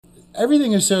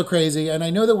everything is so crazy, and I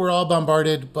know that we're all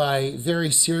bombarded by very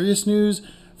serious news,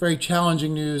 very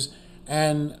challenging news,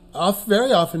 and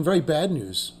very often very bad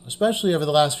news, especially over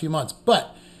the last few months.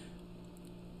 But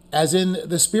as in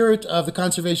the spirit of the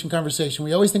conservation conversation,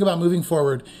 we always think about moving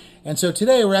forward. And so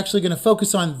today we're actually going to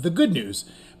focus on the good news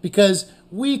because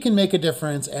we can make a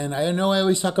difference. And I know I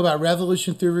always talk about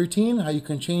revolution through routine, how you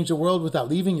can change the world without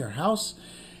leaving your house.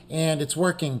 And it's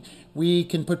working. We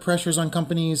can put pressures on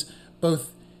companies,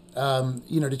 both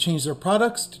to change their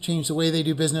products, to change the way they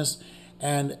do business,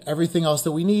 and everything else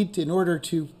that we need in order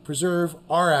to preserve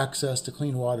our access to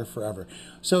clean water forever.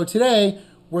 So today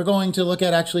we're going to look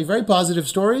at actually very positive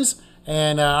stories,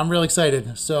 and I'm really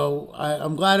excited. So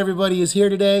I'm glad everybody is here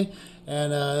today.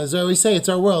 And as I always say, it's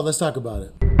our world. Let's talk about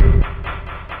it.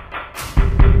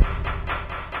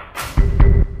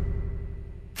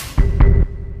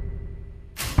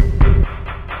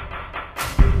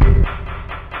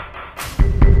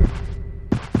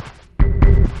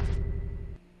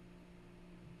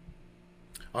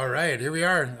 All right, here we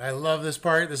are. I love this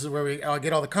part. This is where I'll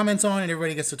get all the comments on, and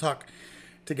everybody gets to talk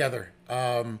together.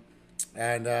 Bună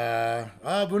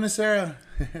seara,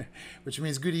 which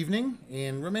means good evening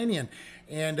in Romanian.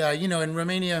 And in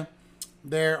Romania,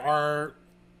 there are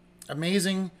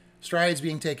amazing strides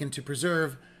being taken to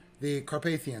preserve the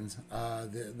Carpathians. I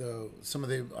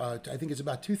think it's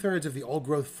about 2/3 of the old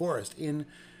growth forest in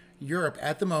Europe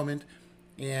at the moment.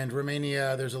 And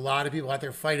Romania, there's a lot of people out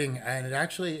there fighting, and it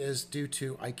actually is due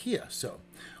to IKEA. So,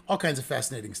 all kinds of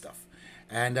fascinating stuff.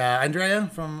 And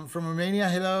Andrea from Romania,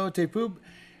 hello, te pup,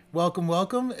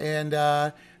 welcome, and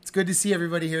it's good to see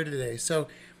everybody here today. So,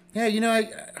 yeah,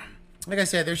 like I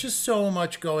said, there's just so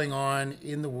much going on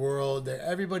in the world that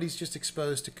everybody's just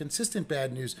exposed to consistent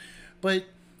bad news. But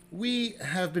we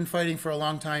have been fighting for a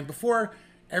long time before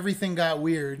everything got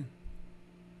weird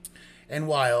and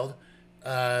wild.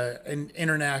 And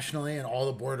internationally, and all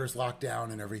the borders locked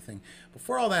down and everything.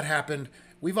 Before all that happened,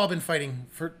 we've all been fighting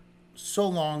for so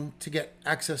long to get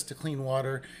access to clean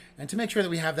water and to make sure that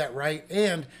we have that right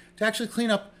and to actually clean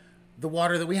up the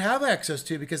water that we have access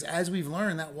to, because as we've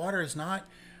learned, that water is not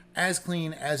as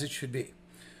clean as it should be.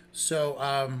 So,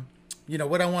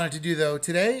 what I wanted to do though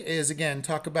today is again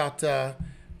talk about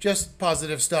just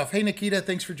positive stuff. Hey Nikita,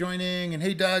 thanks for joining, and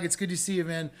hey Doug, it's good to see you,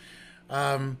 man.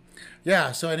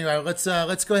 So anyway, let's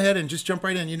go ahead and just jump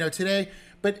right in. Today,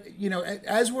 but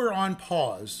as we're on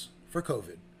pause for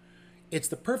COVID, it's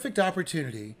the perfect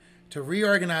opportunity to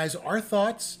reorganize our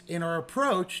thoughts and our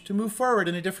approach to move forward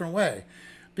in a different way,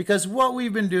 because what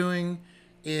we've been doing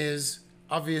is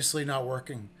obviously not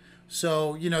working.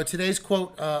 So today's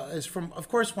quote is from, of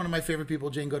course, one of my favorite people,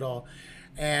 Jane Goodall,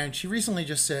 and she recently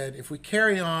just said, "If we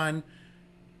carry on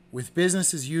with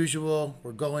business as usual,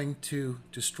 we're going to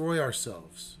destroy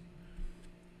ourselves."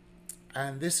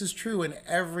 And this is true in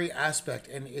every aspect,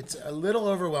 and it's a little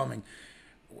overwhelming,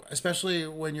 especially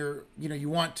when you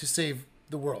want to save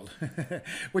the world,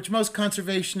 which most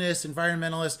conservationists,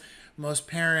 environmentalists, most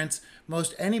parents,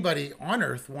 most anybody on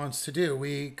Earth wants to do.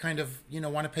 We kind of,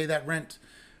 want to pay that rent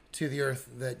to the Earth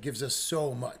that gives us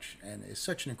so much and is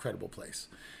such an incredible place.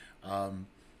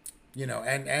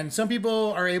 And some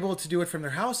people are able to do it from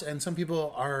their house, and some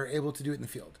people are able to do it in the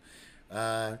field.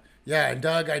 And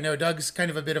Doug, I know Doug's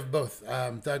kind of a bit of both.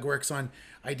 Doug works on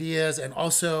ideas and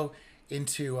also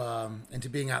into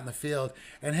being out in the field.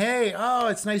 And hey, oh,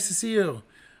 it's nice to see you.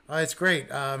 It's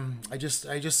great. I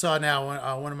just saw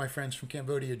now one of my friends from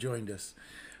Cambodia joined us.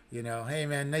 Hey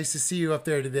man, nice to see you up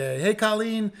there today. Hey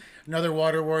Colleen, another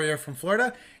water warrior from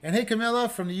Florida, and hey Camilla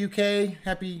from the UK.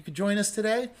 Happy you could join us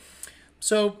today.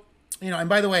 So. And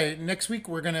by the way, next week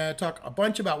we're going to talk a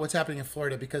bunch about what's happening in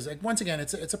Florida, because once again,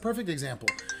 it's a perfect example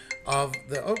of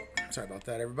sorry about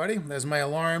that, everybody. There's my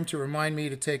alarm to remind me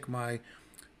to take my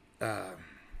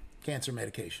cancer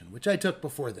medication, which I took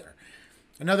before there.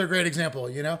 Another great example,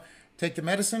 take the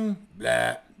medicine,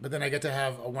 blah, but then I get to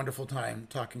have a wonderful time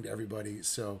talking to everybody.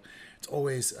 So it's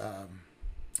always,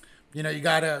 you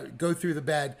got to go through the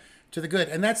bad to the good.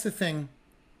 And that's the thing.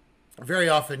 Very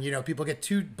often, people get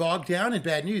too bogged down in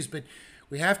bad news, but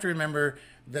we have to remember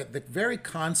that the very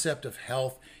concept of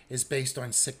health is based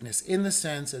on sickness, in the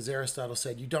sense, as Aristotle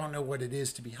said, you don't know what it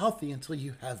is to be healthy until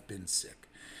you have been sick.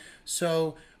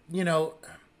 So,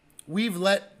 we've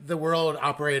let the world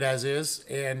operate as is,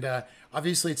 and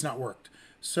obviously it's not worked.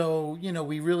 So,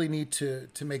 we really need to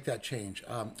make that change.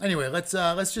 Anyway, let's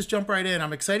just jump right in.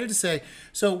 I'm excited to say,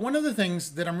 so one of the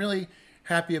things that I'm really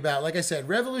happy about, like I said,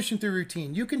 revolution through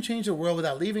routine. You can change the world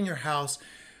without leaving your house.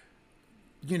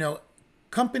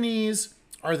 Companies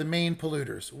are the main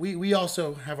polluters. We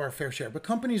also have our fair share, but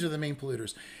companies are the main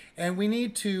polluters. And we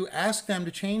need to ask them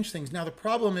to change things. Now, the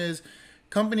problem is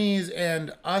companies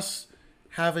and us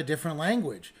have a different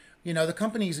language. You know, the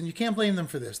companies, and you can't blame them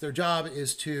for this, their job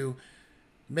is to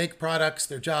make products,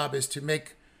 their job is to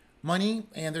make money,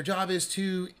 and their job is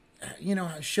to, you know,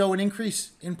 show an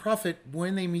increase in profit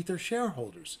when they meet their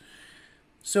shareholders.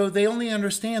 So they only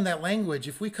understand that language.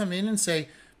 If we come in and say,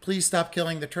 please stop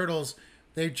killing the turtles,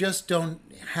 they just don't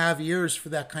have ears for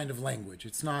that kind of language.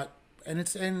 It's not, and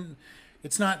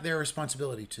it's not their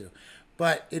responsibility to.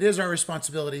 But it is our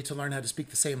responsibility to learn how to speak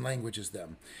the same language as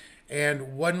them.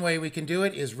 And one way we can do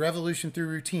it is revolution through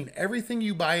routine. Everything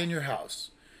you buy in your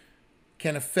house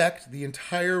can affect the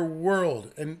entire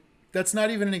world. And that's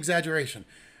not even an exaggeration.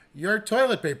 Your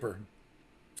toilet paper,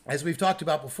 as we've talked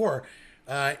about before,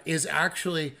 is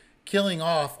actually killing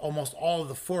off almost all of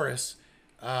the forests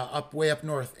way up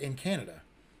north in Canada.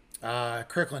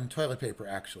 Kirkland toilet paper,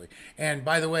 actually. And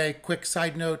by the way, quick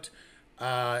side note,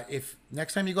 if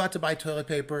next time you go out to buy toilet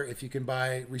paper, if you can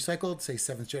buy recycled, say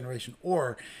 7th generation,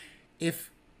 or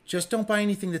if just don't buy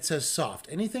anything that says soft.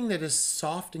 Anything that is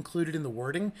soft included in the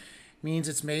wording means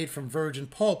it's made from virgin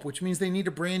pulp, which means they need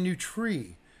a brand new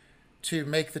tree to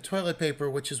make the toilet paper,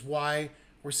 which is why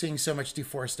we're seeing so much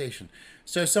deforestation.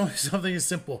 So something as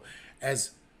simple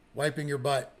as wiping your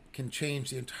butt can change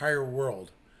the entire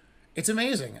world. It's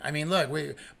amazing. I mean, look,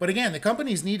 but again, the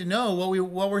companies need to know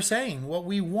what we're saying, what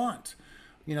we want.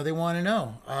 You know, they want to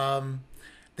know.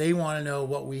 They want to know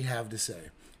what we have to say.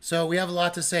 So we have a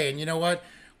lot to say. And you know what?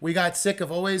 We got sick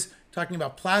of always talking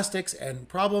about plastics and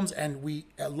problems. And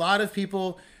a lot of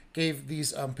people gave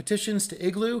these petitions to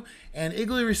Igloo. And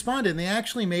Igloo responded. And they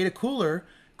actually made a cooler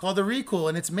called the Recool.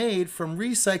 And it's made from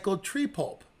recycled tree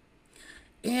pulp.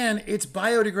 And it's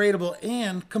biodegradable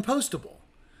and compostable.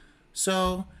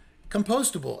 So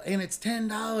compostable. And it's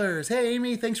 $10. Hey,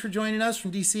 Amy, thanks for joining us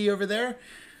from DC over there.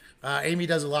 Amy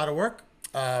does a lot of work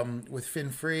with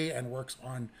FinFree and works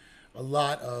on a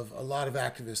lot of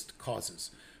activist causes.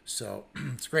 So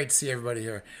it's great to see everybody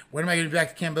here. When am I going to be back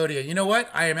to Cambodia? You know what?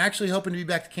 I am actually hoping to be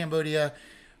back to Cambodia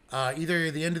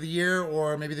either the end of the year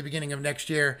or maybe the beginning of next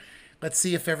year. Let's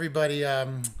see if everybody, if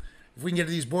we can get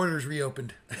these borders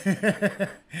reopened.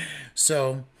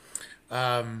 So,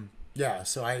 yeah.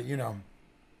 So I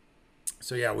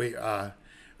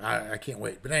can't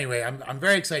wait. But anyway, I'm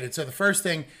very excited. So the first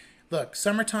thing. Look,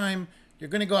 summertime, you're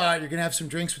going to go out, you're going to have some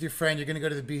drinks with your friend, you're going to go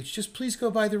to the beach. Just please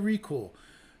go buy the Recool.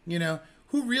 You know,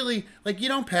 who really, like, you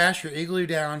don't pass your Igloo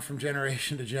down from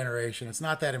generation to generation. It's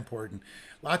not that important.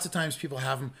 Lots of times people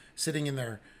have them sitting in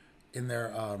their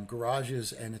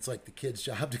garages, and it's like the kid's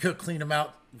job to go clean them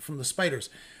out from the spiders.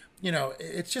 You know,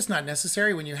 it's just not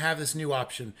necessary when you have this new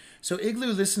option. So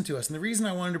Igloo listened to us. And the reason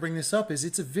I wanted to bring this up is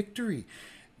it's a victory.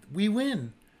 We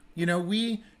win. You know,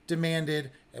 we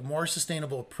demanded a more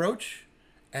sustainable approach,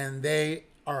 and they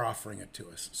are offering it to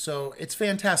us. So it's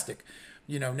fantastic.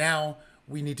 You know, now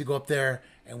we need to go up there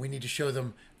and we need to show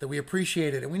them that we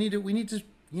appreciate it, and we need to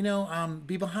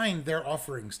be behind their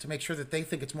offerings to make sure that they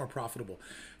think it's more profitable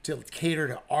to cater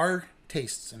to our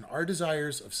tastes and our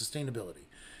desires of sustainability.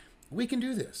 We can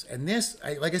do this, and this,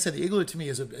 like I said, the Igloo to me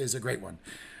is a great one.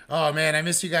 Oh man, I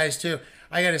miss you guys too.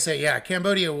 I gotta say, yeah,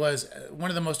 Cambodia was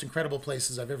one of the most incredible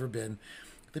places I've ever been.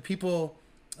 The people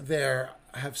there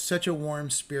have such a warm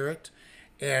spirit,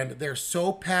 and they're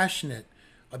so passionate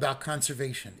about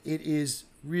conservation. It is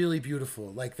really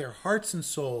beautiful. Like, their hearts and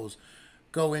souls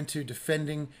go into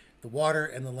defending the water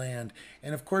and the land.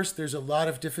 And of course, there's a lot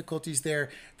of difficulties there.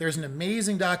 There's an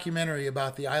amazing documentary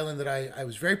about the island that I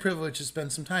was very privileged to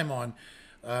spend some time on,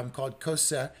 called Koh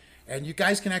Se. And you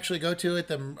guys can actually go to it.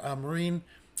 The Marine,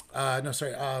 I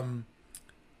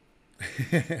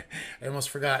almost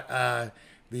forgot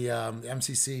the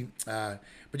MCC.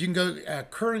 But you can go,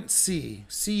 Current Sea,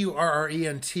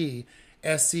 CURRENT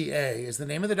SCA is the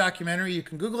name of the documentary. You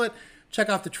can Google it, check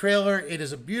out the trailer. It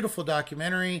is a beautiful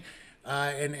documentary,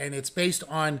 and it's based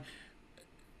on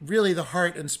really the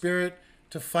heart and spirit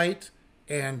to fight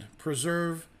and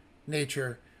preserve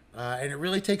nature. And it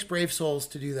really takes brave souls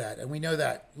to do that. And we know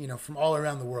that, you know, from all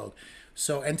around the world.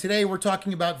 So, and today we're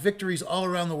talking about victories all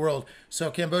around the world.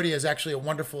 So Cambodia is actually a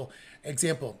wonderful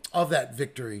example of that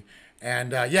victory.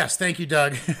 And yes, thank you,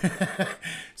 Doug.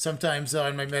 Sometimes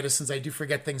on my medicines, I do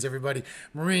forget things, everybody.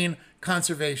 Marine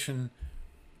Conservation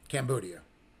Cambodia.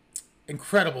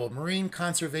 Incredible. Marine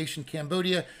Conservation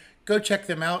Cambodia. Go check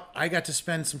them out. I got to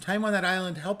spend some time on that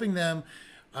island helping them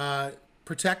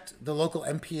protect the local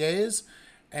MPAs.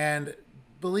 And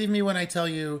believe me when I tell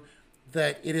you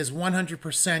that it is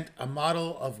 100% a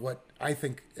model of what I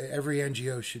think every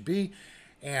NGO should be.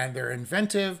 And they're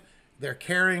inventive. They're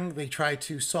caring. They try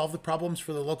to solve the problems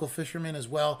for the local fishermen as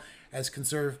well as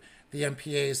conserve the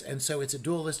MPAs. And so it's a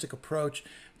dualistic approach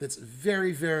that's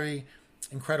very, very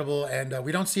incredible. And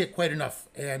we don't see it quite enough.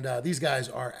 And these guys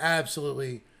are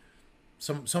absolutely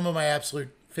some of my absolute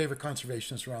favorite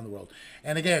conservationists around the world.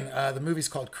 And again, the movie's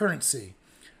called Current Sea.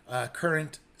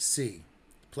 Current Sea.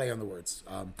 Play on the words.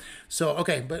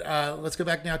 Okay, but let's go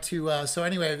back now to, so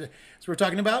anyway, so we're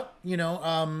talking about,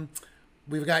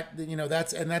 we've got,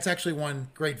 that's actually one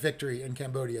great victory in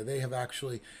Cambodia. They have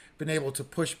actually been able to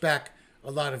push back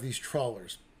a lot of these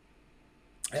trawlers.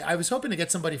 I was hoping to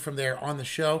get somebody from there on the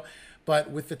show, but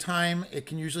with the time, it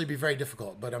can usually be very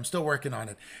difficult, but I'm still working on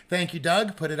it. Thank you,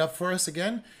 Doug. Put it up for us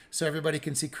again so everybody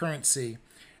can see Current Sea.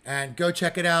 And go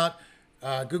check it out.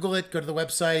 Google it. Go to the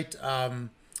website.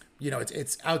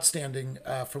 It's outstanding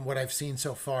from what I've seen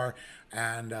so far,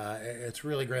 and it's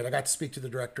really great. I got to speak to the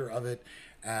director of it,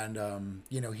 and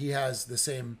he has the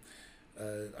same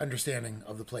understanding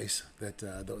of the place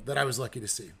that I was lucky to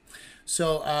see.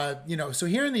 So so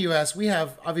here in the U.S. we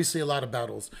have obviously a lot of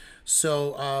battles.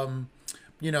 So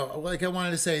like I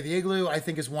wanted to say, the Igloo I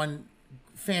think is one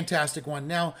fantastic one.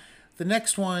 Now the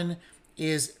next one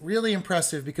is really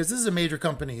impressive because this is a major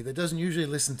company that doesn't usually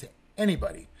listen to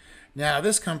anybody. Now,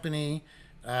 this company,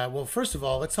 first of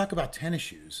all, let's talk about tennis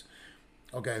shoes.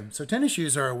 Okay, so tennis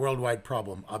shoes are a worldwide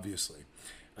problem, obviously.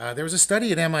 There was a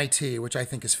study at MIT, which I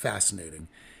think is fascinating.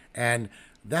 And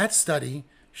that study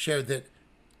showed that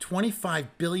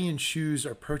 25 billion shoes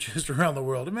are purchased around the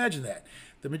world. Imagine that.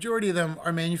 The majority of them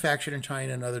are manufactured in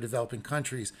China and other developing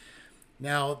countries.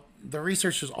 Now, the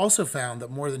researchers also found that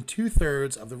more than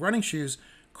 2/3 of the running shoes'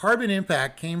 carbon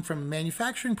impact came from the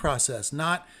manufacturing process,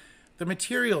 not the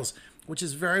materials, which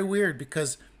is very weird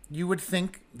because you would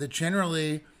think that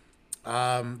generally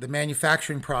the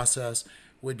manufacturing process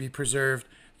would be preserved.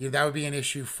 That would be an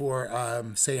issue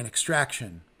for, say, an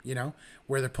extraction,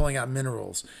 where they're pulling out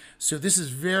minerals. So this is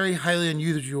very highly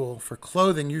unusual for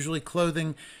clothing. Usually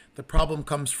clothing, the problem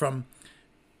comes from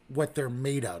what they're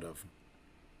made out of.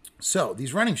 So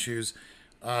these running shoes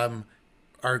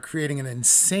are creating an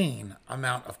insane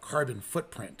amount of carbon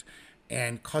footprint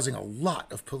and causing a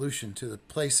lot of pollution to the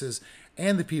places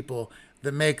and the people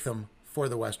that make them for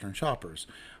the Western shoppers.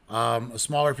 A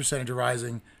smaller percentage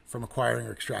arising from acquiring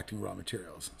or extracting raw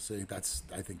materials. So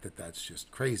I think that's just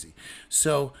crazy.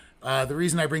 So the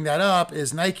reason I bring that up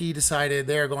is Nike decided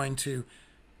they're going to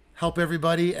help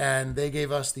everybody, and they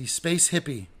gave us the Space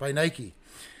Hippie by Nike.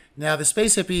 Now, the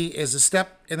Space Hippie is a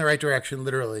step in the right direction,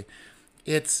 literally.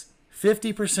 It's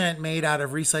 50% made out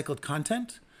of recycled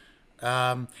content.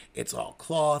 It's all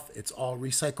cloth, it's all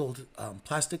recycled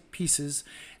plastic pieces,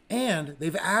 and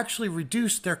they've actually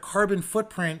reduced their carbon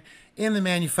footprint in the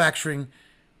manufacturing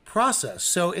process.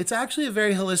 So it's actually a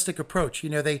very holistic approach.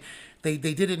 They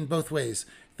did it in both ways.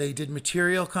 They did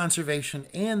material conservation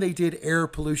and they did air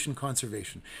pollution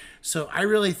conservation. So I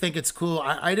really think it's cool.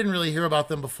 I didn't really hear about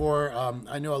them before.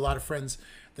 I know a lot of friends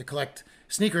that collect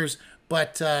sneakers,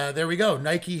 but there we go.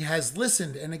 Nike has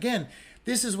listened. And again,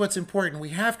 this is what's important. We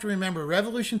have to remember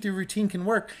revolution through routine can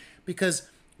work because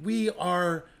we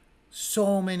are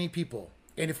so many people.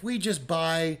 And if we just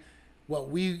buy what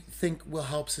we think will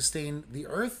help sustain the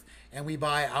earth and we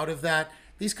buy out of that,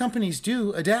 these companies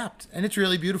do adapt. And it's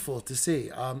really beautiful to see.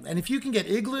 And if you can get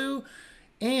Igloo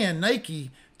and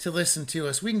Nike to listen to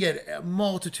us, we can get a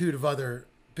multitude of other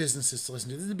businesses to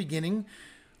listen to. This is the beginning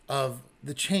of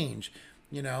the change.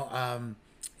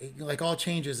 Like all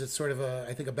changes, it's sort of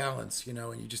I think a balance, and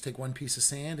you just take one piece of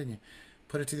sand and you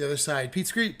put it to the other side.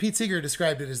 Pete Seeger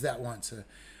described it as that once.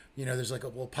 There's like a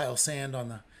little pile of sand on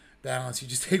the balance. You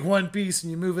just take one piece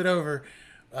and you move it over,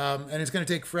 and it's going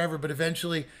to take forever, but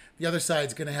eventually the other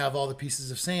side's going to have all the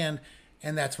pieces of sand,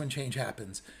 and that's when change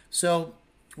happens. So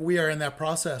we are in that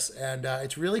process, and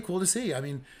it's really cool to see. I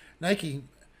mean, Nike,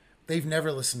 they've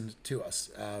never listened to us.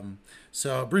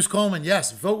 So Bruce Coleman,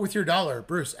 yes, vote with your dollar.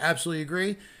 Bruce, absolutely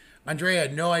agree. Andrea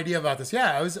had no idea about this.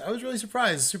 Yeah, I was really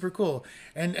surprised. Super cool.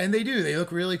 And they do. They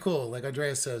look really cool, like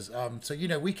Andrea says.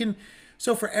 We can.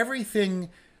 So for everything,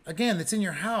 again, that's in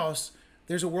your house,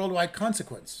 there's a worldwide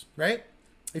consequence, right?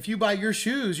 If you buy your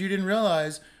shoes, you didn't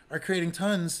realize are creating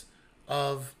tons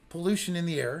of pollution in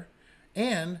the air,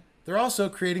 and they're also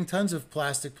creating tons of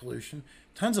plastic pollution,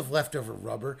 tons of leftover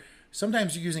rubber.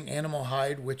 Sometimes you're using animal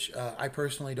hide, which I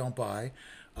personally don't buy.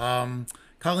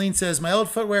 Colleen says, my old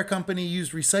footwear company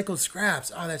used recycled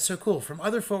scraps. Oh, that's so cool. From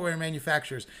other footwear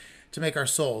manufacturers to make our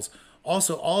soles.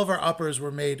 Also, all of our uppers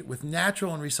were made with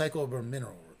natural and recyclable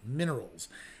minerals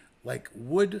like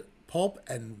wood pulp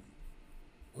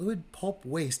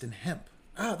waste and hemp.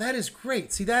 Oh, that is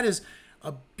great. See, that is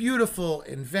a beautiful,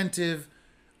 inventive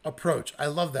approach. I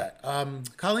love that.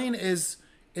 Colleen, is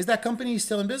that company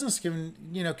still in business? Can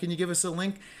you give us a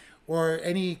link or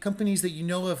any companies that you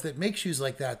know of that make shoes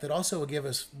like that also will give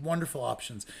us wonderful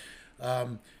options?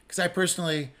 Because I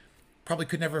personally probably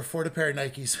could never afford a pair of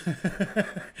Nikes.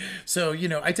 So,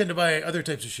 I tend to buy other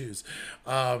types of shoes.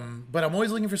 But I'm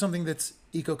always looking for something that's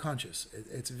eco-conscious.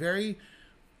 It's very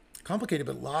complicated,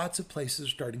 but lots of places are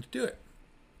starting to do it.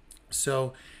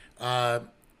 So,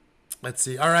 let's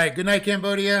see. All right. Good night,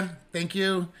 Cambodia. Thank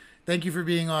you. Thank you for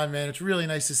being on, man. It's really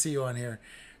nice to see you on here.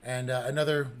 And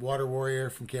another water warrior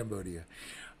from Cambodia.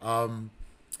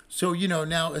 So,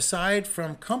 now aside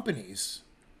from companies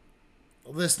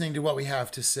listening to what we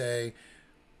have to say,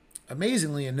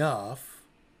 amazingly enough,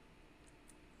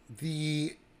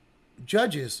 the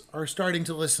judges are starting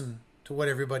to listen to what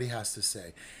everybody has to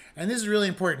say. And this is really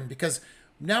important because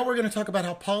now we're going to talk about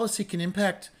how policy can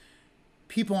impact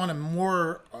people on a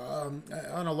more,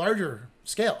 on a larger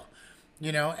scale,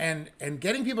 and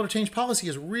getting people to change policy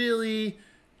is really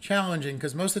challenging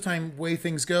because most of the time, the way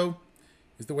things go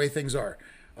is the way things are.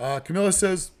 Camilla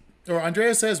says, or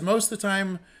Andrea says, most of the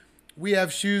time we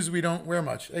have shoes we don't wear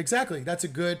much. Exactly. That's a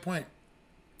good point.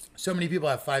 So many people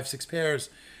have 5-6 pairs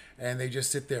and they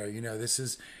just sit there. This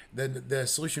is the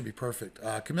solution would be perfect.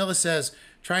 Camilla says,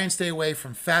 try and stay away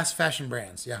from fast fashion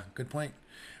brands. Yeah, good point.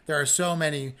 There are so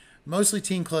many, mostly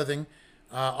teen clothing,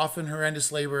 often horrendous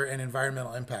labor and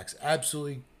environmental impacts.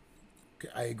 Absolutely.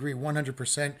 I agree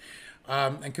 100%.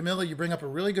 And Camilla, you bring up a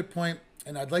really good point,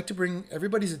 and I'd like to bring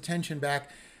everybody's attention back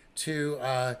to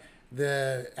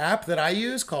the app that I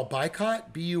use called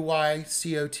Buycott,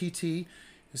 Buycott.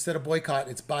 Instead of boycott,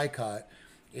 it's Buycott,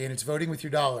 and it's voting with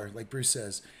your dollar, like Bruce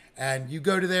says. And you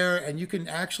go to there, and you can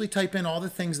actually type in all the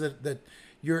things that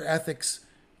your ethics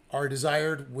are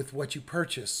desired with what you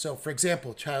purchase. So, for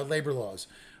example, child labor laws,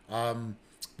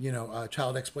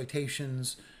 child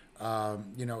exploitations,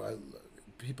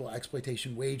 people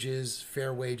exploitation wages,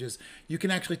 fair wages. You can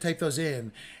actually type those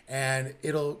in and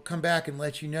it'll come back and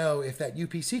let you know if that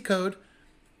UPC code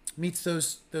meets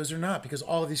those or not, because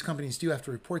all of these companies do have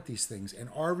to report these things and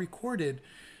are recorded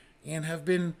and have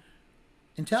been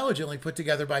intelligently put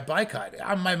together by Buycott.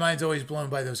 My mind's always blown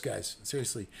by those guys.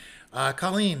 Seriously.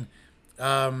 Colleen,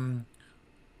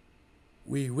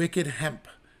 we wicked hemp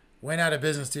went out of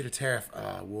business due to tariff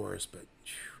wars, but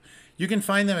you can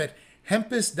find them at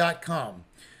hempest.com.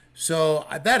 So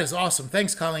that is awesome.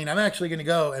 Thanks, Colleen. I'm actually going to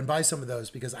go and buy some of those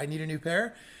because I need a new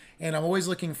pair. And I'm always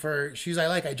looking for shoes I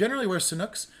like. I generally wear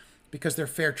Sanuks because they're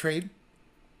fair trade.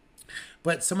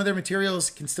 But some of their materials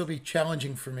can still be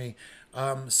challenging for me.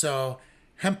 So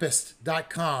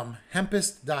hempest.com.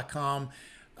 Hempest.com.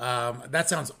 That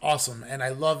sounds awesome. And I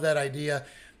love that idea.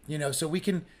 So we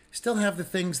can still have the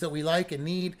things that we like and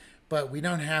need, but we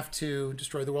don't have to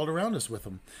destroy the world around us with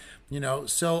them.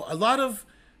 So a lot of...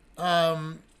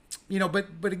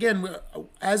 but again,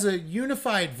 as a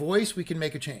unified voice, we can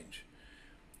make a change.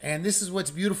 And this is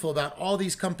what's beautiful about all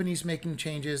these companies making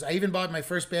changes. I even bought my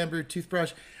first bamboo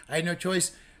toothbrush. I had no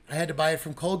choice. I had to buy it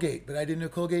from Colgate, but I didn't know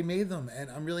Colgate made them.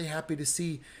 And I'm really happy to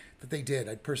see that they did.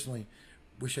 I personally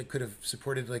wish I could have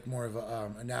supported like more of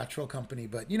a natural company,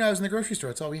 but I was in the grocery store.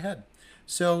 That's all we had.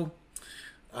 So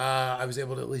I was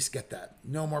able to at least get that.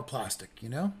 No more plastic,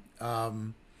 The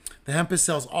Hempest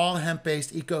sells all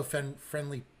hemp-based,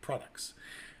 eco-friendly products.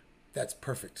 That's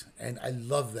perfect, and I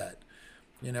love that.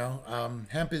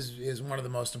 Hemp is one of the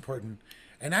most important.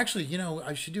 And actually,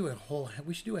 we should do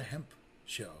a hemp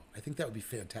show. I think that would be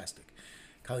fantastic.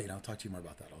 Colleen, I'll talk to you more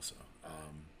about that also.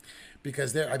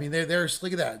 Because there's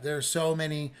look at that. There are so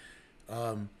many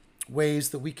ways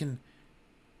that we can,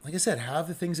 like I said, have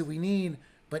the things that we need,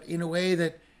 but in a way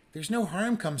that there's no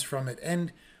harm comes from it.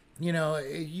 And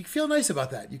you feel nice about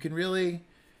that. You can really,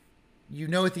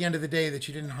 at the end of the day that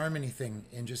you didn't harm anything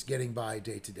in just getting by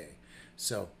day to day.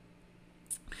 So,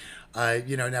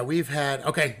 now we've had,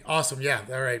 okay, awesome. Yeah.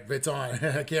 All right. It's on.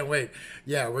 I can't wait.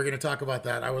 Yeah. We're going to talk about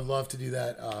that. I would love to do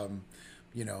that.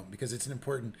 Because it's an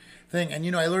important thing.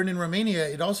 And, I learned in Romania,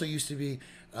 it also used to be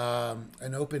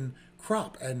an open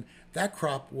crop. And that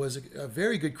crop was a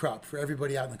very good crop for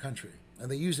everybody out in the country. And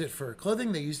they used it for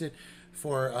clothing. They used it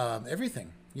for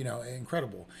everything.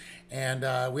 Incredible. And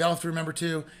we all have to remember,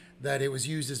 too, that it was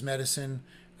used as medicine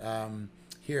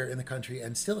here in the country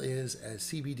and still is as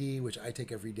CBD, which I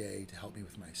take every day to help me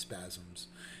with my spasms.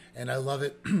 And I love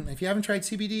it. If you haven't tried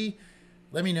CBD,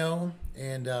 let me know,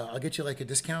 and I'll get you like a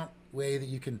discount way that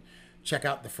you can check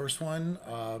out the first one.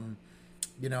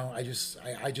 I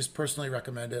just personally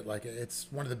recommend it. Like, it's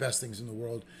one of the best things in the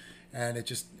world, and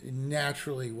it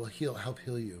naturally will help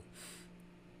heal you.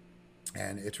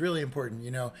 And it's really important.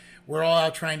 We're all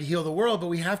out trying to heal the world, but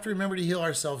we have to remember to heal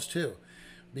ourselves too,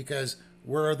 because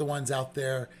we're the ones out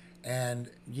there, and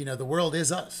the world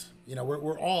is us.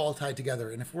 We're all tied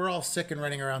together, and if we're all sick and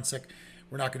running around sick,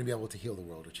 we're not going to be able to heal the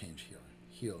world or change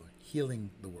healing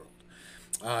the world.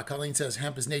 Colleen says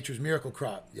hemp is nature's miracle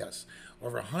crop. Yes,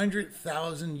 over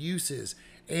 100,000 uses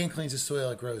and cleans the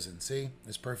soil it grows in. See,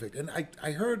 it's perfect. And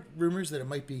I heard rumors that it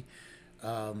might be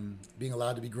being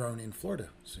allowed to be grown in Florida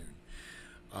soon.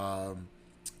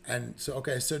 And so,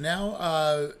 okay, so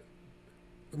now,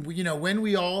 when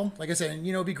we all, like I said,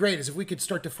 it'd be great is if we could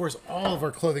start to force all of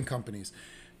our clothing companies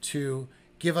to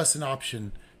give us an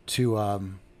option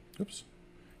to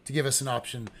give us an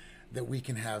option that we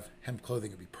can have hemp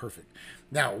clothing. It'd be perfect.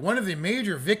 Now, one of the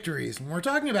major victories, when we're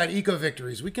talking about eco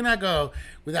victories, we cannot go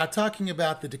without talking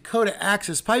about the Dakota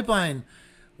Access Pipeline,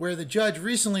 where the judge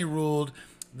recently ruled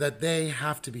that they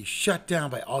have to be shut down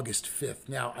by August 5th.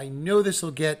 Now, I know this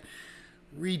will get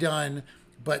redone,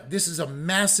 but this is a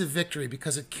massive victory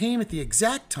because it came at the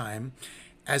exact time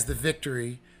as the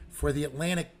victory for the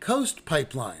Atlantic Coast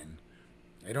Pipeline.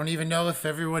 I don't even know if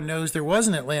everyone knows there was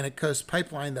an Atlantic Coast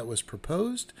Pipeline that was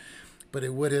proposed, but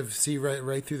it would have,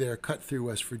 right through there, cut through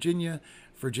West Virginia,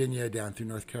 down through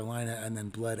North Carolina, and then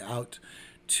bled out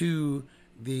to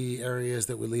the areas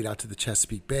that would lead out to the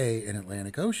Chesapeake Bay and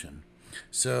Atlantic Ocean.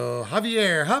 So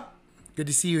Javier, hup, good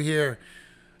to see you here.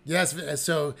 Yes,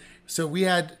 so we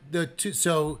had the two.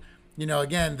 So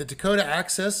again, the Dakota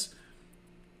Access,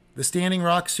 the Standing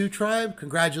Rock Sioux Tribe.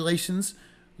 Congratulations,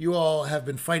 you all have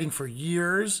been fighting for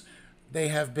years. They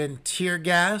have been tear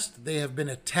gassed. They have been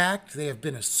attacked. They have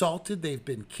been assaulted. They've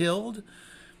been killed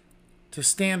to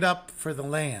stand up for the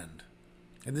land.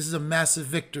 And this is a massive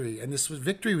victory. And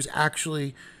victory was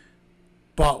actually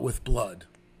bought with blood.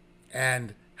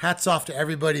 And hats off to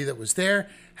everybody that was there.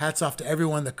 Hats off to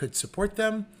everyone that could support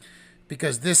them,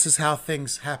 because this is how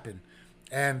things happen.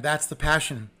 And that's the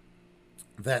passion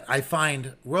that I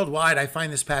find worldwide. I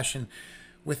find this passion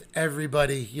with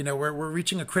everybody. We're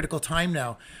reaching a critical time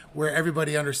now where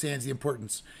everybody understands the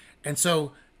importance. And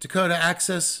so Dakota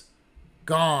Access,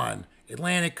 gone.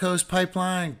 Atlantic Coast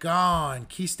Pipeline, gone.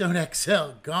 Keystone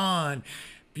XL, gone.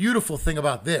 Beautiful thing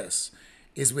about this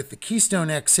is with the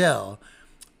Keystone XL,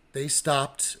 they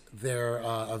stopped their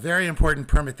a very important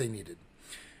permit they needed.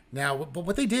 Now, but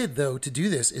what they did, though, to do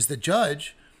this is the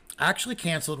judge actually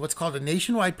canceled what's called a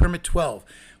Nationwide Permit 12,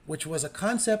 which was a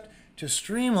concept to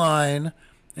streamline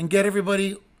and get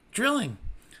everybody drilling.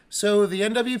 So the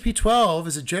NWP 12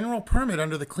 is a general permit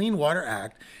under the Clean Water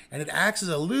Act, and it acts as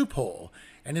a loophole,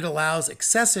 and it allows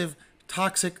excessive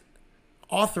toxic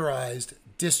authorized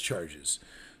discharges.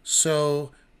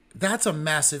 So that's a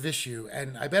massive issue,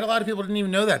 and I bet a lot of people didn't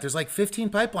even know that. There's like 15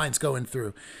 pipelines going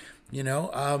through,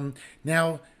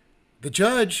 Now, the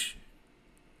judge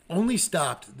only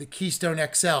stopped the Keystone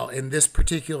XL in this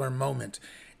particular moment,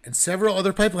 and several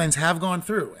other pipelines have gone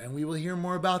through, and we will hear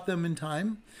more about them in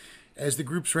time as the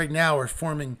groups right now are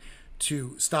forming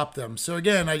to stop them. So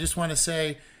again, I just want to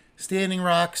say, Standing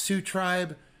Rock Sioux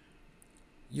Tribe,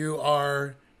 you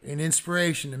are an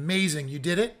inspiration. Amazing. You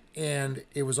did it. And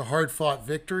it was a hard-fought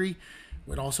victory.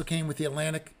 It also came with the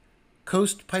Atlantic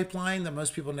Coast Pipeline that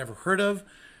most people never heard of.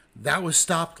 That was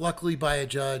stopped, luckily, by a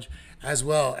judge, as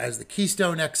well as the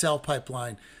Keystone XL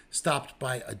Pipeline, stopped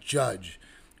by a judge,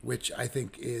 which I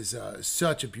think is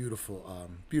such a beautiful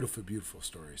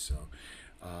story. So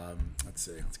let's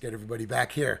see. Let's get everybody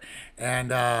back here.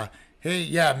 And hey,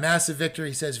 yeah, massive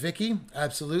victory, says Vicky.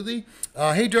 Absolutely.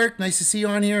 Hey, Dirk, nice to see you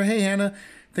on here. Hey, Hannah,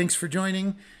 thanks for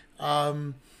joining.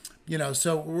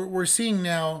 So we're seeing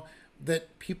now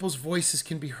that people's voices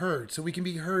can be heard. So we can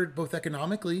be heard both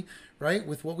economically, right,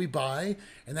 with what we buy.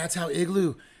 And that's how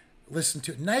Igloo listened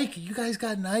to it. Nike, you guys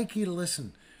got Nike to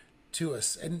listen to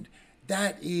us. And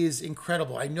that is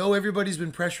incredible. I know everybody's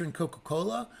been pressuring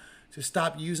Coca-Cola to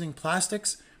stop using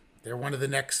plastics. They're one of the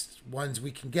next ones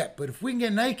we can get. But if we can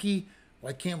get Nike,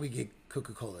 why can't we get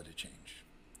Coca-Cola to change?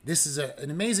 This is an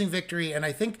amazing victory. And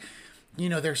I think,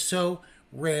 they're so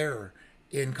rare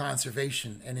in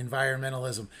conservation and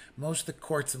environmentalism. Most of the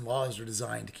courts and laws are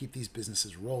designed to keep these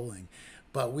businesses rolling,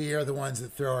 but we are the ones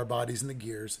that throw our bodies in the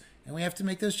gears, and we have to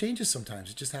make those changes sometimes.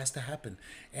 It just has to happen.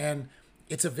 And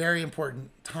it's a very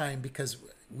important time because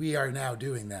we are now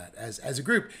doing that as a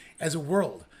group, as a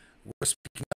world. We're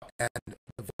speaking up, and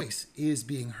the voice is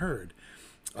being heard.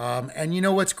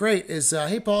 And what's great is,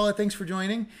 hey, Paula, thanks for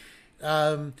joining.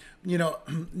 Now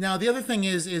the other thing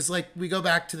is like we go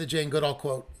back to the Jane Goodall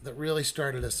quote that really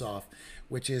started us off,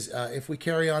 which is if we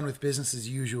carry on with business as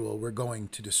usual, we're going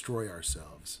to destroy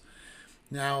ourselves.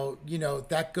 Now,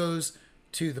 that goes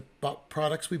to the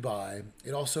products we buy.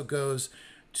 It also goes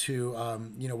to,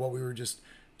 what we were just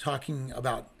talking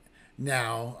about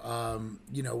now,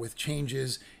 with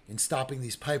changes in stopping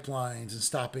these pipelines and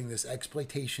stopping this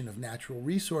exploitation of natural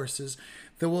resources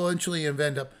that will eventually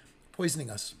end up poisoning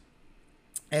us.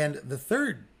 And the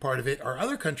third part of it are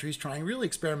other countries trying really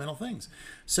experimental things.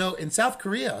 So in South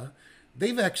Korea,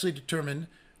 they've actually determined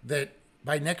that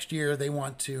by next year they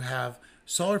want to have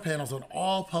solar panels on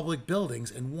all public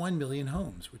buildings and 1 million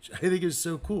homes, which I think is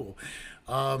so cool.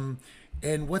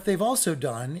 And what they've also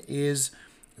done is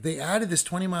they added this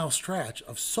 20-mile stretch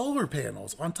of solar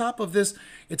panels on top of this.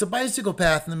 It's a bicycle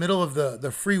path in the middle of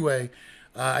the freeway.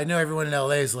 I know everyone in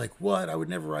LA is like, what? I would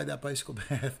never ride that bicycle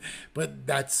path. But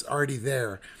that's already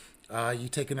there. You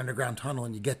take an underground tunnel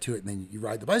and you get to it and then you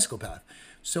ride the bicycle path.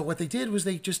 So what they did was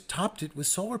they just topped it with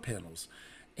solar panels.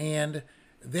 And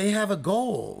they have a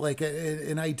goal, like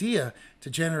an idea to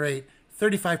generate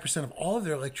 35% of all of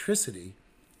their electricity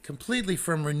completely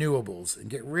from renewables and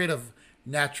get rid of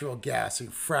natural gas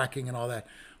and fracking and all that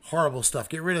horrible stuff.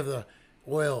 Get rid of the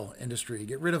oil industry.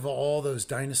 Get rid of all those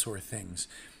dinosaur things.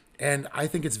 And I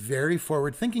think it's very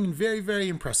forward thinking and very, very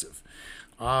impressive.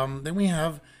 Then we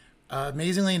have,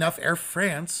 amazingly enough, Air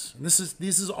France. And this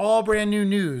is all brand new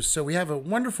news. So we have a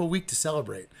wonderful week to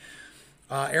celebrate.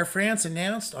 Air France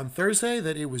announced on Thursday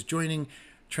that it was joining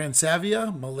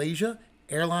Transavia, Malaysia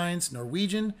Airlines,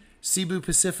 Norwegian, Cebu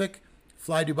Pacific,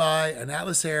 Fly Dubai, and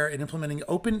Atlas Air in implementing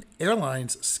Open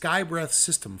Airlines SkyBreath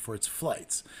system for its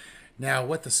flights. Now,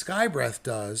 what the SkyBreath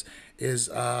does is,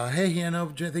 hey,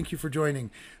 Hanno, thank you for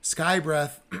joining.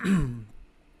 SkyBreath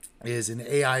is an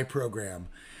AI program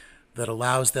that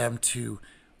allows them to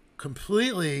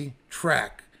completely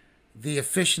track the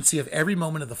efficiency of every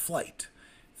moment of the flight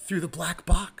through the black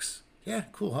box. Yeah,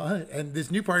 cool, huh? And this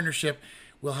new partnership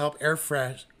will help Air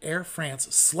France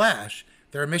slash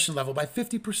their emission level by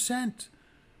 50%,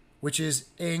 which is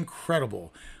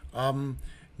incredible.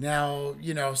 Now,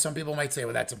 some people might say,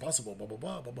 well, that's impossible, blah, blah,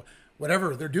 blah, blah, blah.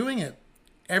 Whatever, they're doing it.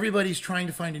 Everybody's trying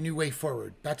to find a new way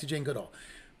forward. Back to Jane Goodall.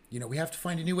 We have to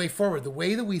find a new way forward. The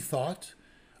way that we thought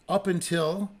up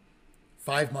until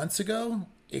 5 months ago,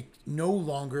 it no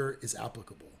longer is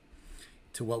applicable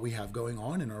to what we have going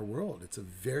on in our world. It's a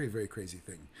very, very crazy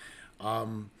thing.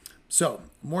 So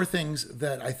more things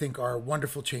that I think are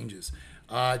wonderful changes.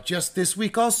 Just this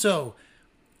week also,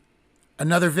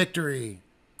 another victory.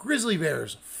 Grizzly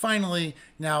bears, finally.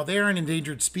 Now, they're an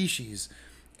endangered species.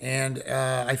 And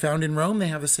I found in Rome they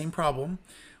have the same problem,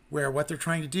 where what they're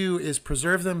trying to do is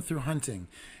preserve them through hunting.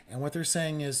 And what they're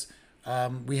saying is,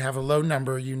 we have a low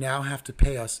number. You now have to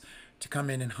pay us to come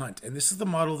in and hunt. And this is the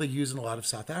model they use in a lot of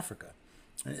South Africa.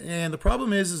 And the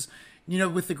problem is,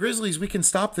 with the grizzlies, we can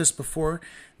stop this before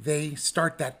they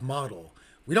start that model.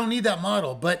 We don't need that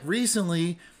model. But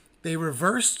recently, they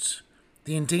reversed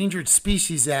the Endangered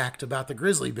Species Act about the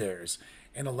grizzly bears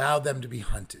and allowed them to be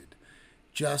hunted.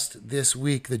 Just this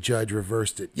week, the judge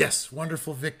reversed it. Yes,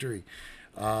 wonderful victory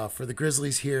for the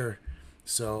grizzlies here.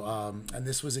 So, and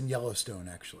this was in Yellowstone,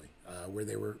 actually, where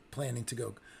they were planning to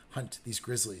go hunt these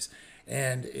grizzlies.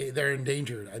 And they're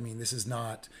endangered. I mean, this is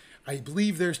not... I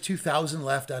believe there's 2,000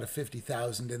 left out of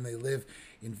 50,000, and they live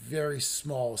in very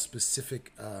small,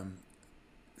 specific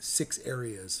 6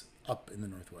 areas up in the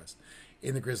Northwest.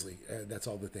 In the grizzly, that's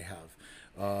all that they have.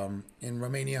 In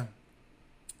Romania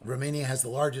has the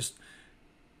largest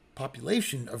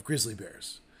population of grizzly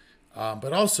bears,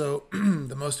 but also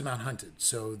the most amount hunted.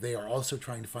 So they are also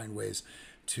trying to find ways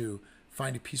to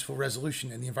find a peaceful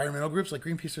resolution. And the environmental groups like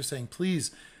Greenpeace are saying, please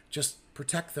just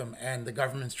protect them. And the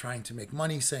government's trying to make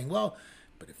money, saying, well,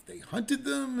 but if they hunted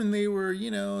them and they were,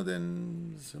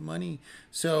 then some money.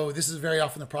 So this is very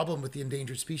often the problem with the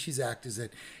Endangered Species Act, is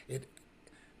that it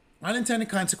unintended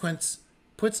consequence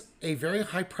puts a very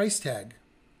high price tag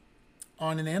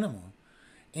on an animal.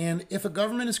 And if a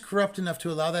government is corrupt enough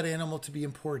to allow that animal to be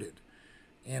imported,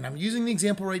 and I'm using the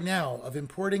example right now of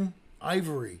importing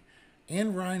ivory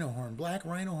and rhino horn, black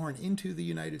rhino horn, into the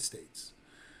United States,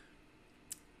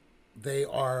 they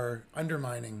are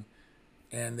undermining,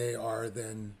 and they are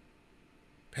then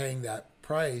paying that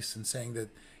price and saying that,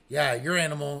 yeah, your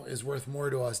animal is worth more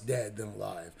to us dead than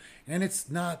alive. And it's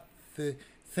not the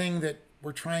thing that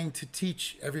we're trying to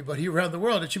teach everybody around the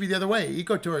world. It should be the other way.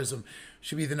 Ecotourism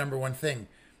should be the number one thing.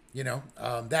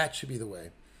 That should be the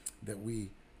way that we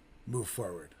move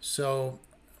forward. So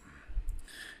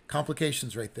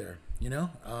complications right there,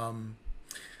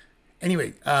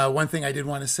 Anyway, one thing I did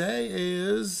want to say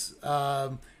is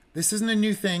this isn't a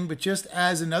new thing, but just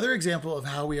as another example of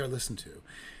how we are listened to,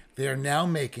 they are now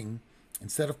making,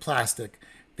 instead of plastic,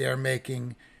 they are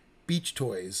making beach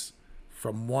toys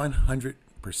from 100%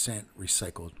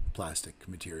 recycled plastic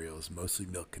materials, mostly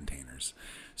milk containers.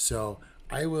 So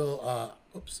I will,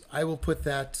 I will put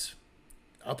that.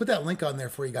 I'll put that link on there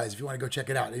for you guys if you want to go check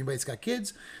it out. Anybody that's got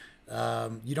kids,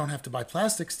 you don't have to buy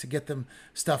plastics to get them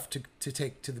stuff to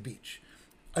take to the beach.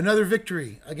 Another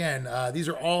victory. Again, these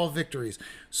are all victories.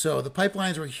 So the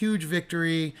pipelines were a huge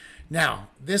victory. Now,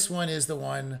 this one is the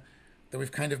one that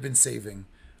we've kind of been saving.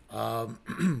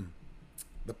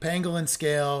 The pangolin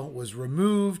scale was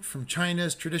removed from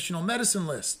China's traditional medicine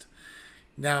list.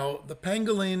 Now, the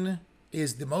pangolin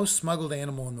is the most smuggled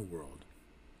animal in the world.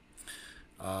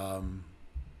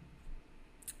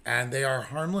 And they are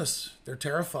harmless. They're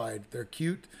terrified. They're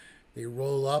cute. They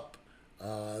roll up.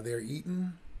 They're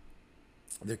eaten.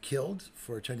 They're killed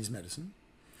for Chinese medicine.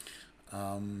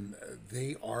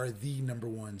 They are the number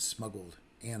one smuggled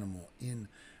animal in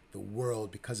the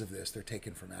world because of this. They're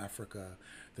taken from Africa.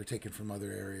 They're taken from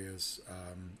other areas.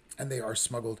 And they are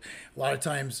smuggled. A lot of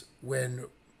times when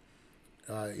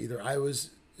either I was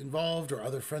involved or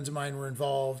other friends of mine were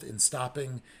involved in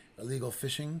stopping illegal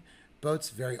fishing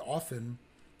boats, very often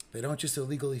they don't just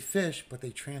illegally fish, but they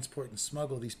transport and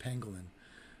smuggle these pangolin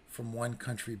from one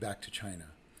country back to China,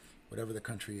 whatever the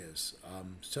country is.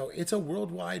 So it's a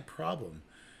worldwide problem.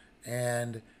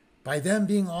 And by them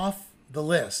being off the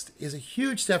list is a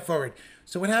huge step forward.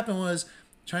 So what happened was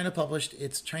China published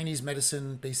its Chinese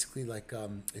medicine, basically like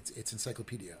its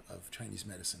encyclopedia of Chinese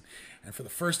medicine. And for the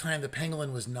first time, the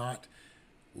pangolin was not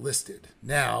listed.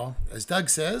 Now, as Doug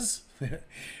says,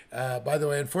 by the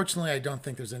way, unfortunately, I don't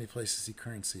think there's any place to see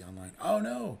Currency online. Oh,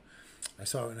 no. I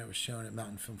saw it when it was shown at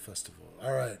Mountain Film Festival.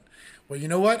 All right. Well, you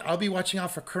know what? I'll be watching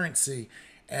out for Currency.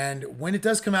 And when it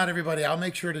does come out, everybody, I'll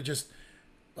make sure to just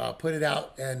put it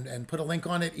out and put a link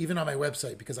on it, even on my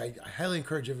website, because I highly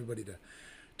encourage everybody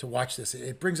to watch this.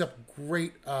 It brings up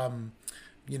great,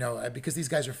 because these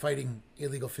guys are fighting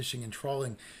illegal fishing and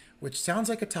trawling, which sounds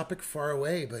like a topic far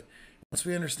away, but once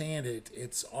we understand it,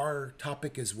 it's our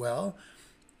topic as well.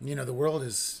 You know, the world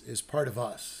is part of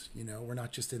us. You know, we're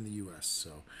not just in the U.S.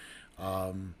 So,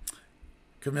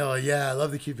 Camilla, yeah, I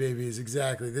love the cute babies.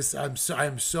 Exactly.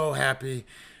 I'm so happy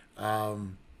that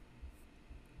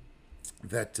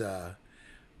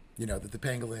that the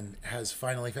pangolin has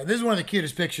finally found. This is one of the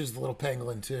cutest pictures of the little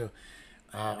pangolin too.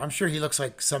 I'm sure he looks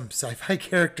like some sci-fi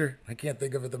character. I can't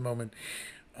think of it at the moment.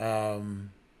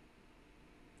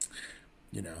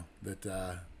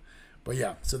 But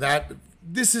yeah, so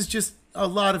this is just a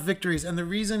lot of victories. And the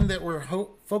reason that we're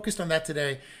focused on that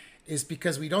today is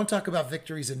because we don't talk about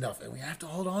victories enough, and we have to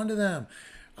hold on to them.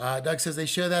 Doug says they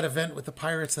show that event with the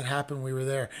pirates that happened when we were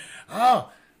there.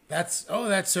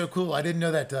 That's so cool. I didn't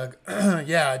know that, Doug.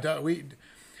 Yeah,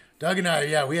 Doug and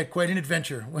I, we had quite an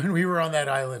adventure when we were on that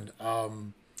island.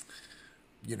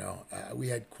 We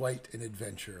had quite an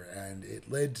adventure, and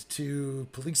it led to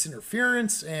police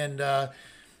interference, and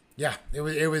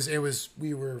it was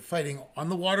we were fighting on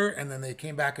the water, and then they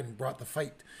came back and brought the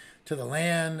fight to the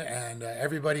land, and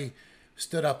everybody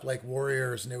stood up like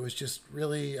warriors, and it was just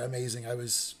really amazing. I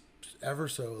was ever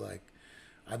so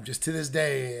I'm just, to this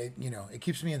day, it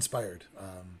keeps me inspired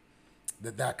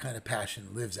that kind of passion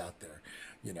lives out there,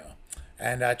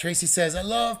 And Tracy says, I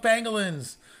love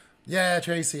pangolins. Yeah,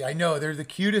 Tracy, I know. They're the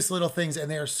cutest little things, and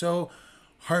they are so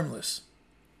harmless.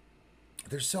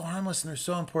 They're so harmless, and they're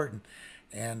so important.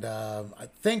 And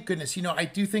thank goodness, I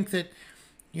do think that,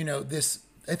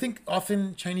 I think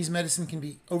often Chinese medicine can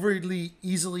be overly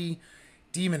easily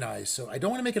demonized. So I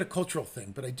don't want to make it a cultural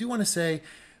thing, but I do want to say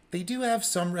they do have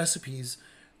some recipes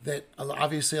that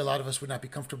obviously a lot of us would not be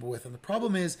comfortable with. And the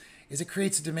problem is it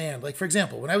creates a demand. Like, for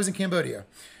example, when I was in Cambodia,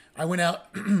 I went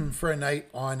out for a night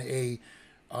on a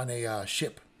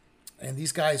ship, and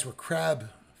these guys were crab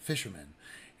fishermen.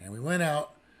 And we went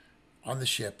out on the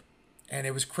ship, and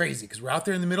it was crazy because we're out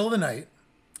there in the middle of the night,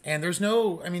 and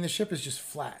the ship is just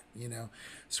flat,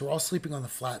 so we're all sleeping on the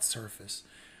flat surface.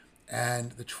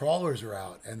 And the trawlers are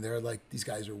out, and they're like, these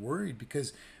guys are worried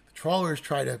because the trawlers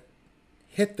try to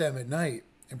hit them at night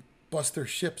and bust their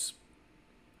ships.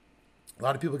 A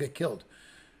lot of people get killed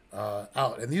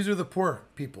out. And these are the poor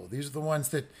people. These are the ones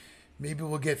that maybe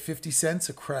will get 50 cents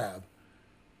a crab.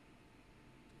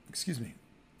 Excuse me.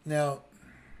 Now,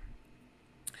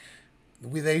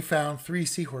 they found 3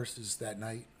 seahorses that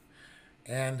night,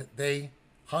 and they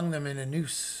hung them in a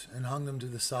noose and hung them to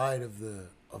the side of the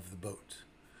boat,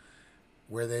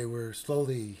 where they were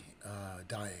slowly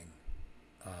dying,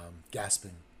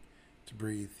 gasping to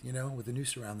breathe, with a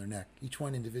noose around their neck, each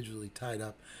one individually tied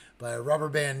up by a rubber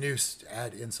band noose to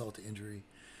add insult to injury.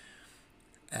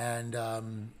 And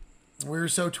we were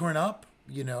so torn up,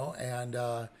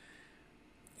 and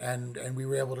and we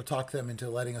were able to talk them into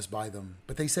letting us buy them.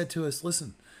 But they said to us,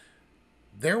 listen,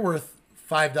 they're worth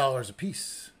 $5 a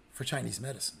piece for Chinese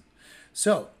medicine.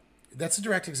 So that's a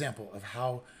direct example of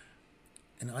how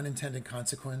an unintended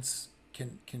consequence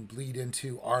can bleed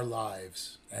into our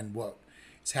lives and what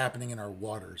is happening in our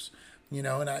waters.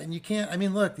 And you can't, I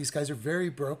mean, look, these guys are very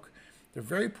broke. They're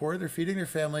very poor. They're feeding their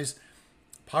families.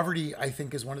 Poverty, I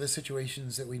think, is one of the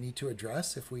situations that we need to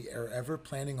address if we are ever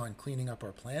planning on cleaning up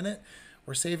our planet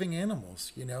or saving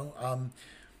animals.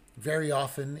 Very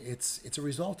often it's a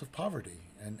result of poverty,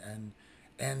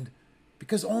 and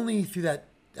because only through that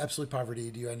absolute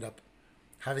poverty do you end up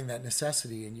having that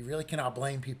necessity, and you really cannot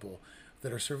blame people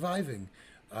that are surviving.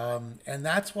 And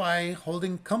that's why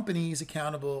holding companies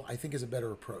accountable, I think, is a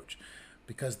better approach,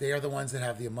 because they are the ones that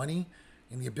have the money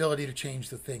and the ability to change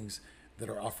the things that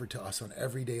are offered to us on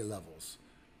everyday levels,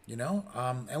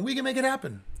 and we can make it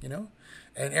happen.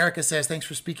 And Erica says, thanks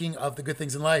for speaking of the good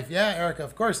things in life. Yeah, Erica,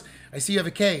 of course. I see you have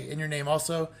a K in your name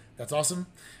also. That's awesome.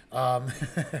 I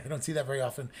don't see that very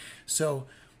often. So,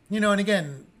 and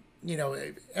again,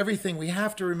 everything, we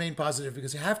have to remain positive,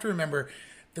 because you have to remember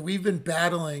that we've been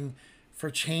battling for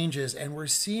changes, and we're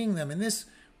seeing them. And this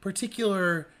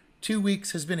particular 2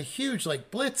 weeks has been a huge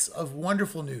blitz of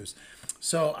wonderful news.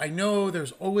 So I know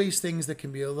there's always things that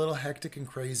can be a little hectic and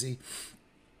crazy,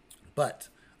 but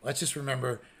let's just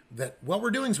remember that what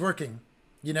we're doing is working.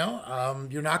 You're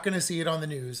not going to see it on the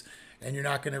news, and you're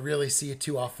not going to really see it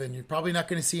too often. You're probably not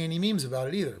going to see any memes about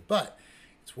it either, but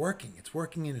it's working,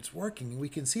 and it's working. And we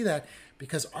can see that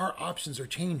because our options are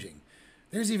changing.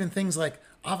 There's even things like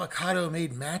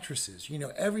avocado-made mattresses.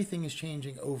 Everything is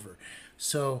changing over.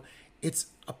 So it's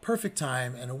a perfect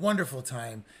time and a wonderful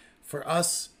time for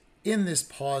us in this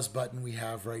pause button we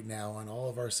have right now on all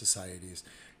of our societies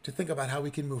to think about how we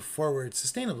can move forward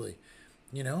sustainably,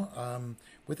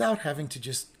 without having to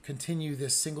just continue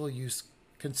this single-use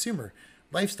consumer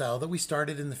lifestyle that we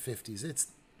started in the 50s. It's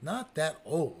not that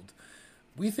old.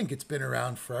 We think it's been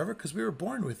around forever because we were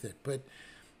born with it, but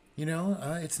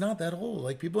it's not that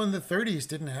old. People in the 30s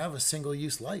didn't have a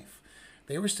single-use life.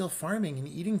 They were still farming and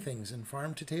eating things and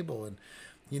farm to table, and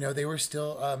they were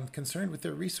still concerned with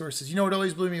their resources. What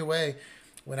always blew me away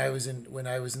when I was in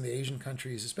the Asian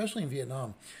countries, especially in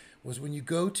Vietnam, was when you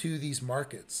go to these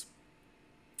markets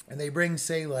and they bring,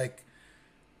 say,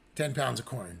 10 pounds of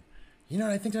corn. And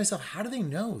I think to myself, how do they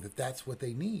know that that's what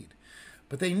they need?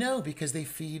 But they know because they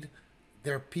feed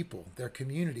their people, their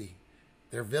community,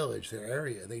 their village, their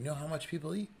area. They know how much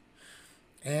people eat.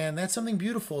 And that's something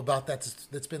beautiful about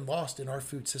that's been lost in our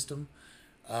food system.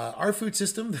 Our food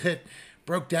system that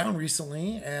broke down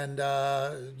recently, and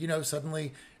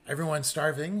suddenly everyone's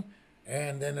starving,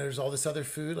 and then there's all this other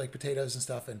food like potatoes and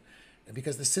stuff, and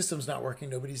because the system's not working,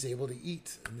 nobody's able to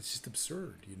eat, and it's just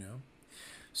absurd.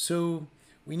 So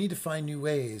we need to find new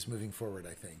ways moving forward,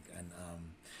 I think. And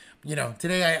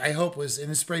today I hope was an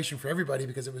inspiration for everybody,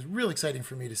 because it was really exciting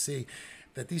for me to see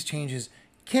that these changes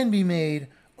can be made,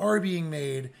 are being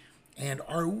made, and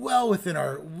are well within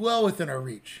our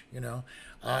reach.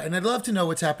 And I'd love to know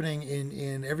what's happening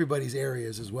in everybody's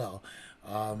areas as well.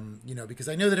 Because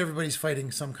I know that everybody's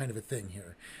fighting some kind of a thing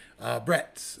here.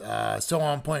 Brett, so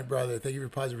on point, brother. Thank you for your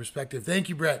positive perspective. Thank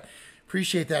you, Brett.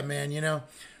 Appreciate that, man.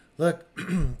 Look,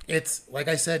 it's like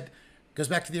I said, goes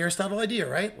back to the Aristotle idea,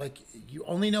 right? You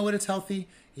only know what it's healthy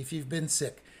if you've been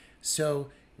sick. So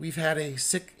we've had a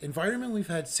sick environment. We've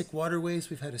had sick waterways.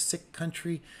 We've had a sick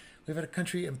country. We've had a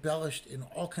country embellished in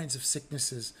all kinds of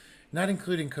sicknesses, not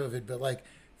including COVID, but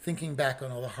thinking back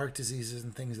on all the heart diseases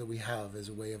and things that we have as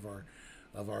a way of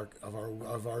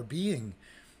our being.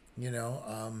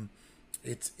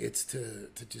 It's to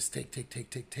just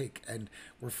take, and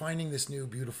we're finding this new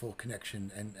beautiful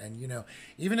connection. And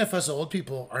even if us old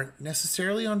people aren't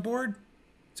necessarily on board,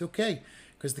 it's okay,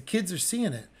 because the kids are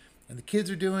seeing it, and the kids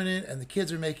are doing it, and the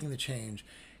kids are making the change,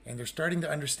 and they're starting to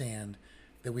understand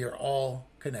that we are all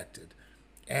connected.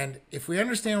 And if we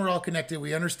understand we're all connected,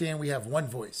 we understand we have one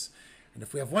voice. And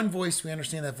if we have one voice, we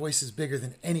understand that voice is bigger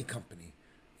than any company.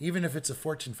 Even if it's a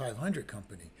Fortune 500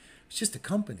 company, it's just a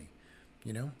company.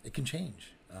 It can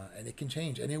change, and it can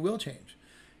change, and it will change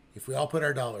if we all put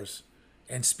our dollars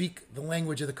and speak the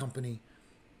language of the company.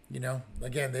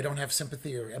 Again, they don't have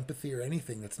sympathy or empathy or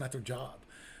anything. That's not their job.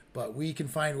 But we can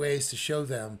find ways to show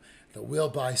them that we'll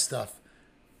buy stuff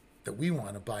that we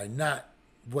want to buy, not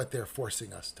what they're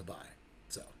forcing us to buy.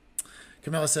 So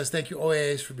Camilla says, thank you,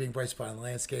 OAs, for being bright spot in the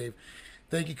landscape.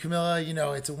 Thank you, Camilla.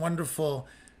 It's a wonderful.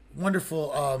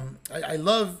 I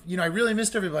love, I really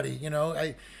missed everybody.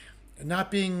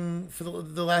 Not being for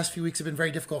the last few weeks have been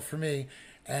very difficult for me.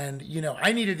 And,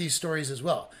 I needed these stories as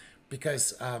well.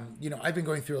 because I've been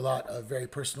going through a lot of very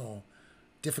personal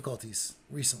difficulties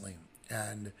recently,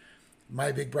 and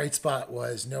my big bright spot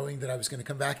was knowing that I was going to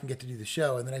come back and get to do the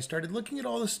show. And then I started looking at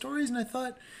all the stories, and I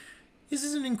thought, this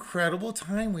is an incredible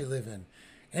time we live in.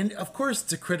 And of course,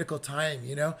 it's a critical time,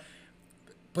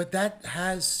 but that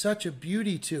has such a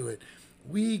beauty to it.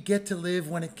 We get to live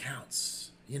when it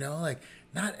counts, like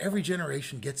not every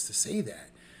generation gets to say that,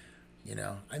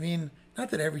 I mean, not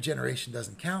that every generation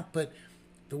doesn't count, but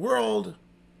the world,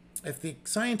 if the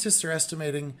scientists are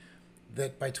estimating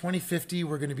that by 2050,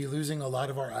 we're going to be losing a lot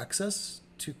of our access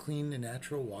to clean and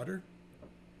natural water,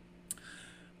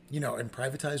 and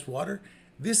privatized water.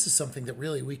 This is something that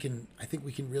really I think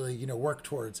we can really, work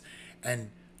towards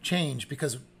and change,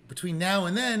 because between now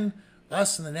and then,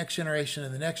 us and the next generation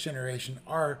and the next generation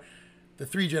are the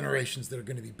three generations that are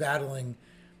going to be battling,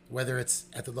 whether it's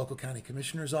at the local county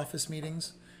commissioner's office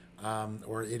meetings,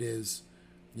 or it is,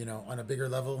 on a bigger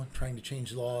level, trying to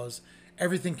change laws.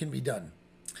 Everything can be done.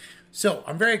 So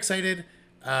I'm very excited.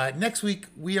 Next week,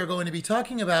 we are going to be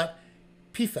talking about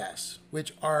PFAS,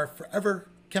 which are forever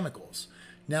chemicals.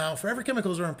 Now, forever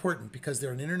chemicals are important because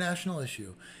they're an international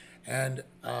issue. And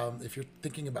if you're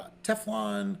thinking about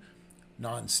Teflon,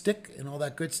 non-stick, and all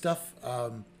that good stuff,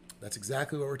 that's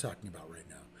exactly what we're talking about right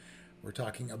now. We're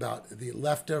talking about the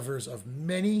leftovers of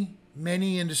many,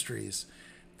 many industries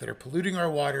that are polluting our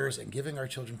waters and giving our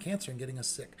children cancer and getting us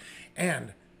sick.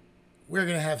 And we're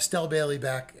going to have Stell Bailey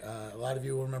back. A lot of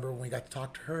you will remember when we got to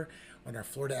talk to her on our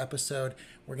Florida episode.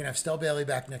 We're going to have Stell Bailey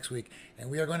back next week, and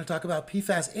we are going to talk about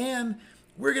PFAS, and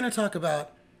we're going to talk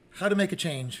about how to make a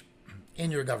change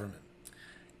in your government.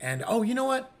 And oh, you know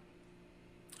what?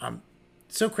 I'm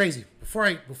so crazy.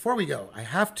 Before we go, I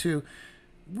have to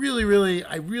I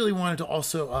really wanted to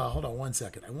also hold on one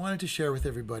second. I wanted to share with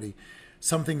everybody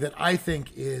something that I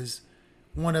think is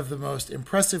one of the most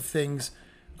impressive things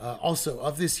also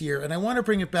of this year, and I want to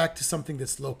bring it back to something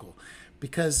that's local,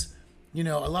 because a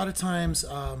lot of times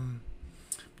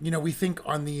we think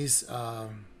on these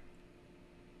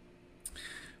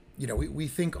we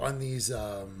think on these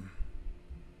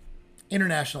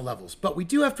international levels, but we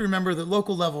do have to remember that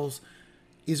local levels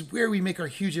is where we make our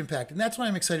huge impact. And that's why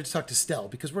I'm excited to talk to Stell,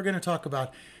 because we're going to talk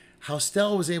about how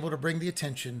Stell was able to bring the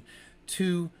attention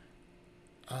to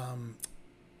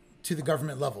the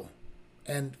government level,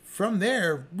 and from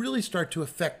there really start to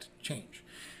affect change.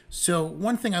 So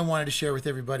one thing I wanted to share with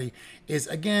everybody is,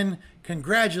 again,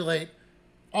 congratulate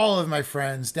all of my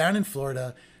friends down in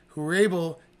Florida who were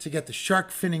able to get the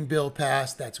shark finning bill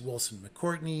passed. That's Wilson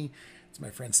McCourtney. It's my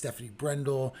friend Stephanie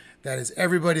Brendel. That is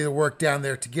everybody that worked down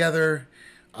there together.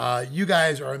 You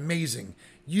guys are amazing.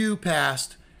 You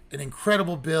passed an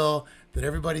incredible bill that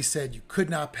everybody said you could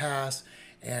not pass,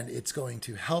 and it's going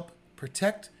to help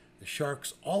protect the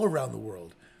sharks all around the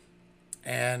world.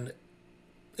 And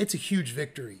it's a huge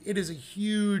victory. It is a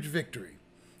huge victory.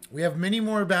 We have many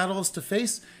more battles to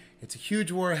face. It's a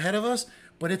huge war ahead of us,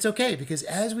 but it's okay, because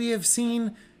as we have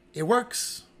seen, it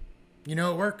works. It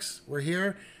works. We're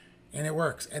here, and it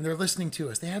works. And they're listening to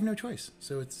us. They have no choice.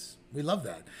 So we love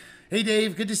that. Hey,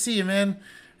 Dave, good to see you, man.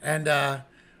 And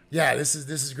this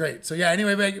is great. So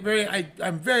anyway,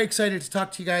 I'm very excited to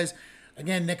talk to you guys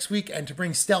again next week and to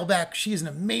bring Stell back. She is an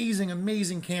amazing,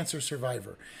 amazing cancer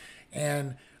survivor.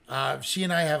 And she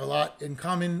and I have a lot in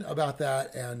common about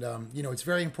that. And, it's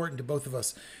very important to both of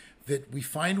us that we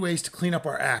find ways to clean up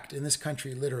our act in this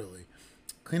country, literally.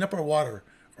 Clean up our water.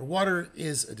 Our water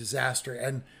is a disaster.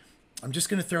 And I'm just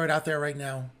going to throw it out there right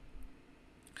now.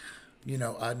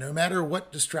 No matter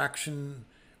what distraction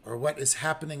or what is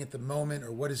happening at the moment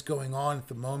or what is going on at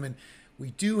the moment,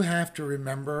 we do have to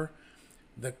remember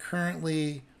that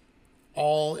currently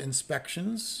all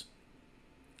inspections,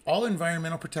 all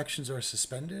environmental protections are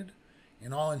suspended,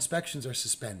 and all inspections are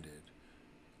suspended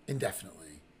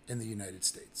indefinitely in the United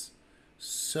States.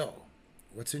 So,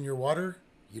 what's in your water?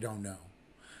 You don't know,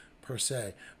 per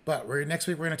se. But next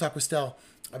week we're going to talk with Stell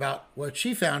about what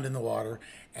she found in the water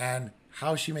and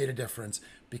how she made a difference,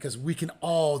 because we can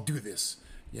all do this.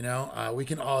 We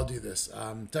can all do this.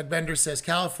 Doug Bender says,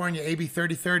 California, AB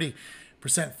 3030,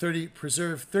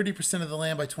 preserve 30% of the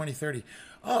land by 2030.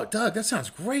 Oh, Doug, that sounds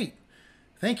great.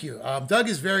 Thank you. Doug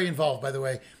is very involved, by the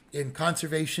way, in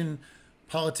conservation,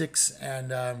 politics,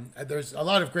 and there's a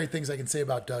lot of great things I can say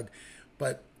about Doug.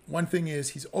 But one thing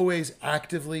is, he's always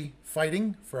actively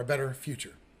fighting for a better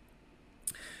future.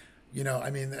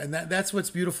 And that's what's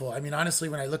beautiful. Honestly,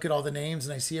 when I look at all the names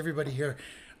and I see everybody here,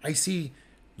 I see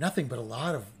nothing but a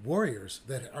lot of warriors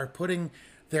that are putting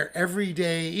their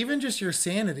everyday, even just your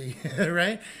sanity,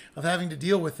 right, of having to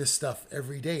deal with this stuff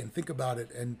every day and think about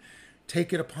it and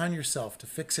take it upon yourself to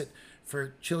fix it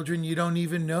for children you don't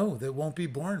even know that won't be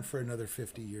born for another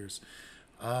 50 years.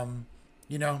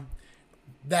 You know,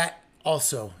 that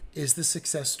also is the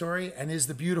success story and is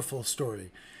the beautiful story.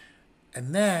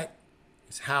 And that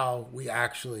is how we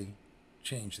actually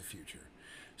change the future.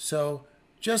 So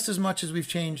just as much as we've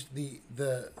changed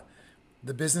the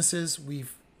businesses,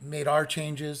 we've made our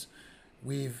changes.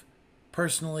 We've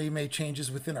personally made changes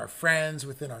within our friends,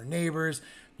 within our neighbors.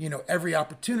 You know, every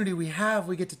opportunity we have,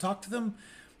 we get to talk to them.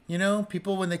 You know,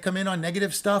 people, when they come in on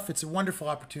negative stuff, it's a wonderful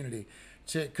opportunity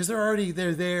to, because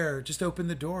they're there. Just open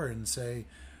the door and say,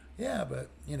 yeah, but,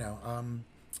 you know,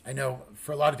 I know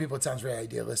for a lot of people it sounds very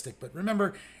idealistic, but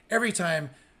remember, every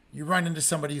time you run into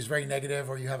somebody who's very negative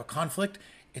or you have a conflict,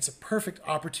 it's a perfect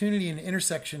opportunity and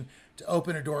intersection to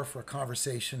open a door for a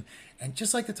conversation. And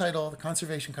just like the title, the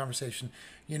conservation conversation,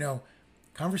 you know,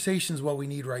 conversation is what we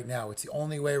need right now. It's the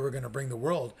only way we're going to bring the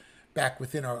world back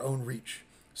within our own reach.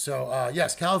 So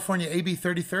yes, California AB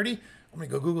 3030. I'm going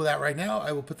to go Google that right now.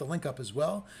 I will put the link up as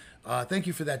well. Thank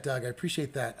you for that, Doug. I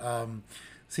appreciate that.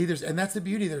 See, and that's the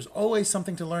beauty. There's always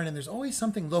something to learn, and there's always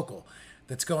something local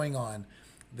that's going on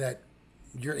that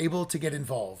you're able to get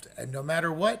involved. And no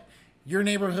matter what, your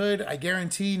neighborhood, I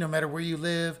guarantee, no matter where you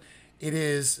live, it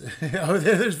is, oh,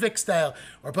 there's Vic style,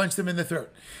 or punch them in the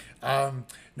throat. No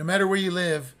matter where you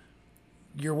live,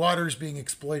 your water's being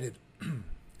exploited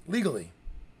legally.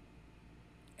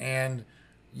 And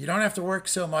you don't have to work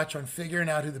so much on figuring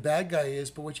out who the bad guy is,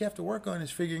 but what you have to work on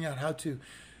is figuring out how to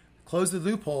close the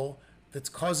loophole that's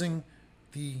causing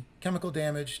the chemical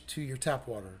damage to your tap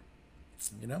water.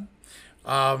 You know?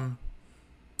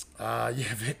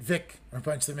 Yeah, Vic, or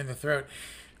punch them in the throat.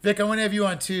 Vic, I want to have you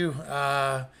on too,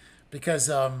 because,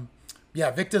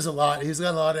 yeah, Vic does a lot. He's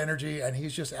got a lot of energy, and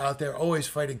he's just out there always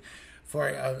fighting for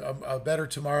a better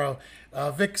tomorrow.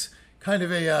 Vic's kind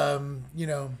of a, you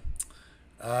know,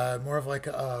 more of like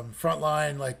a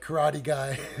frontline, like karate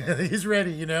guy. He's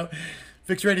ready, you know.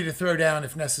 Vic's ready to throw down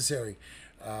if necessary.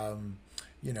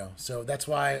 You know, so that's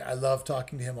why I love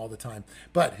talking to him all the time.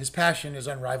 But his passion is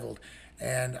unrivaled,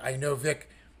 and I know Vic,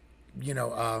 you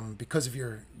know, because of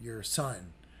your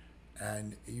son,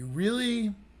 and you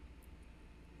really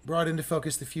brought into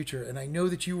focus the future. And I know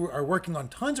that you are working on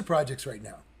tons of projects right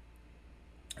now,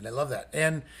 and I love that.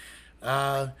 And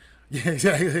yeah,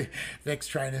 exactly. Vic's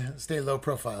trying to stay low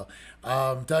profile.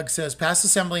 Doug says, pass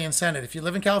Assembly and Senate. If you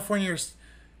live in California,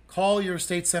 call your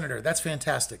state senator. That's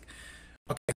fantastic.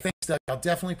 Okay, thanks, Doug. I'll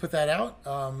definitely put that out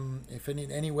if in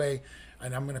any way,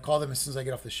 and I'm going to call them as soon as I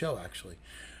get off the show, actually.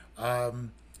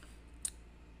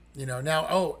 You know, now,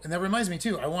 oh, and that reminds me,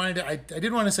 too. I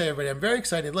did want to say, everybody, I'm very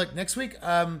excited. Look, next week,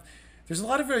 there's a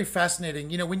lot of very fascinating,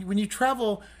 you know, when you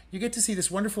travel, you get to see this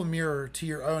wonderful mirror to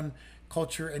your own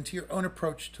culture and to your own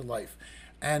approach to life.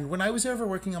 And when I was ever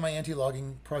working on my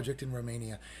anti-logging project in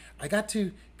Romania, I got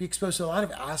to be exposed to a lot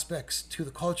of aspects to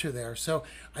the culture there. So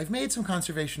I've made some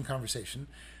conservation conversation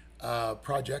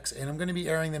projects, and I'm going to be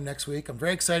airing them next week. I'm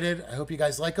very excited. I hope you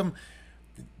guys like them.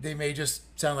 They may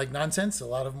just sound like nonsense. A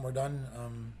lot of them were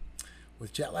done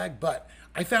with jet lag, but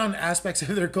I found aspects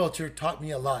of their culture taught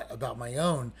me a lot about my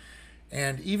own,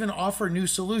 and even offer new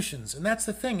solutions. And that's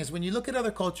the thing, is when you look at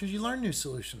other cultures, you learn new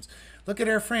solutions. Look at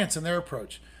Air France and their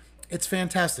approach. It's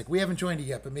fantastic. We haven't joined it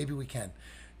yet, but maybe we can.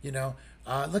 You know,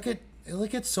 look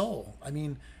at Seoul. I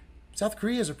mean, South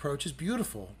Korea's approach is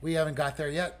beautiful. We haven't got there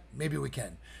yet. Maybe we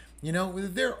can. You know,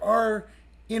 there are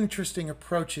interesting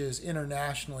approaches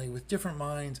internationally with different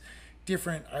minds,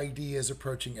 different ideas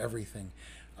approaching everything.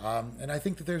 And I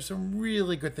think that there's some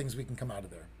really good things we can come out of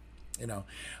there. You know,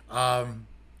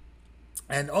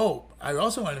 and oh, I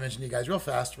also wanted to mention to you guys real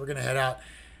fast, we're going to head out.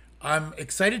 I'm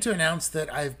excited to announce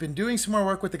that I've been doing some more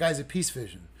work with the guys at Peace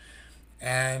Vision.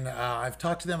 And I've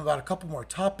talked to them about a couple more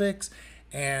topics.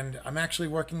 And I'm actually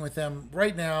working with them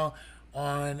right now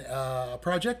on a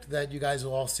project that you guys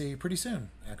will all see pretty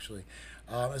soon, actually.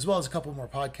 As well as a couple more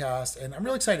podcasts. And I'm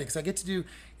really excited because I get to do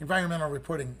environmental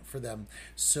reporting for them.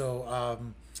 So,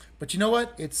 but you know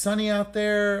what? It's sunny out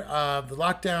there. The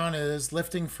lockdown is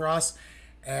lifting for us.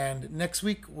 And next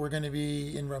week, we're going to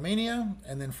be in Romania.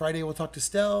 And then Friday, we'll talk to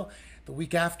Stell. The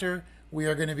week after, we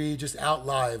are going to be just out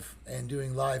live and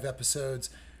doing live episodes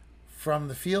from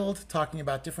the field, talking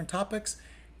about different topics.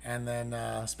 And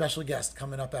then special guest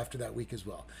coming up after that week as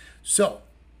well. So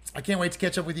I can't wait to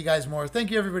catch up with you guys more.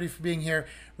 Thank you, everybody, for being here.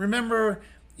 Remember,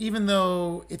 even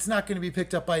though it's not going to be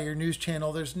picked up by your news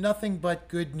channel, there's nothing but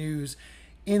good news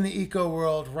in the eco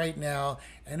world right now.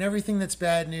 And everything that's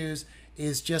bad news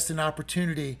is just an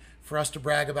opportunity for us to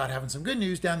brag about having some good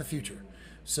news down the future.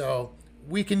 So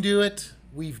we can do it.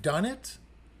 We've done it.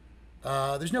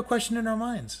 There's no question in our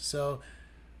minds. So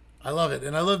I love it,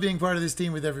 and I love being part of this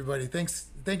team with everybody.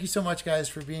 Thank you so much, guys,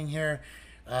 for being here.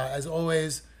 As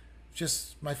always,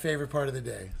 just my favorite part of the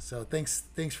day. So thanks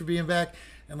for being back.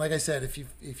 And like I said,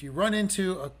 if you run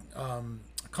into a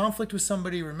conflict with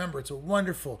somebody, remember it's a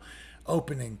wonderful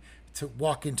opening to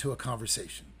walk into a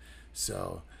conversation.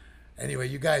 So anyway,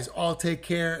 you guys all take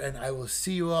care, and I will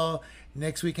see you all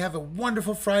next week. Have a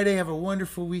wonderful Friday. Have a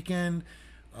wonderful weekend.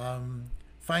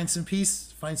 Find some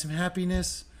peace. Find some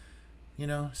happiness.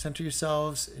 Center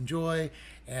yourselves, enjoy,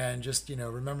 and just,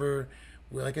 remember,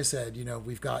 like I said,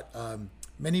 we've got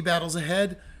many battles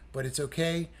ahead, but it's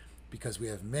okay because we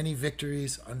have many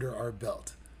victories under our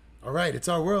belt. All right, it's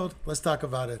our world. Let's talk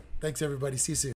about it. Thanks, everybody. See you soon.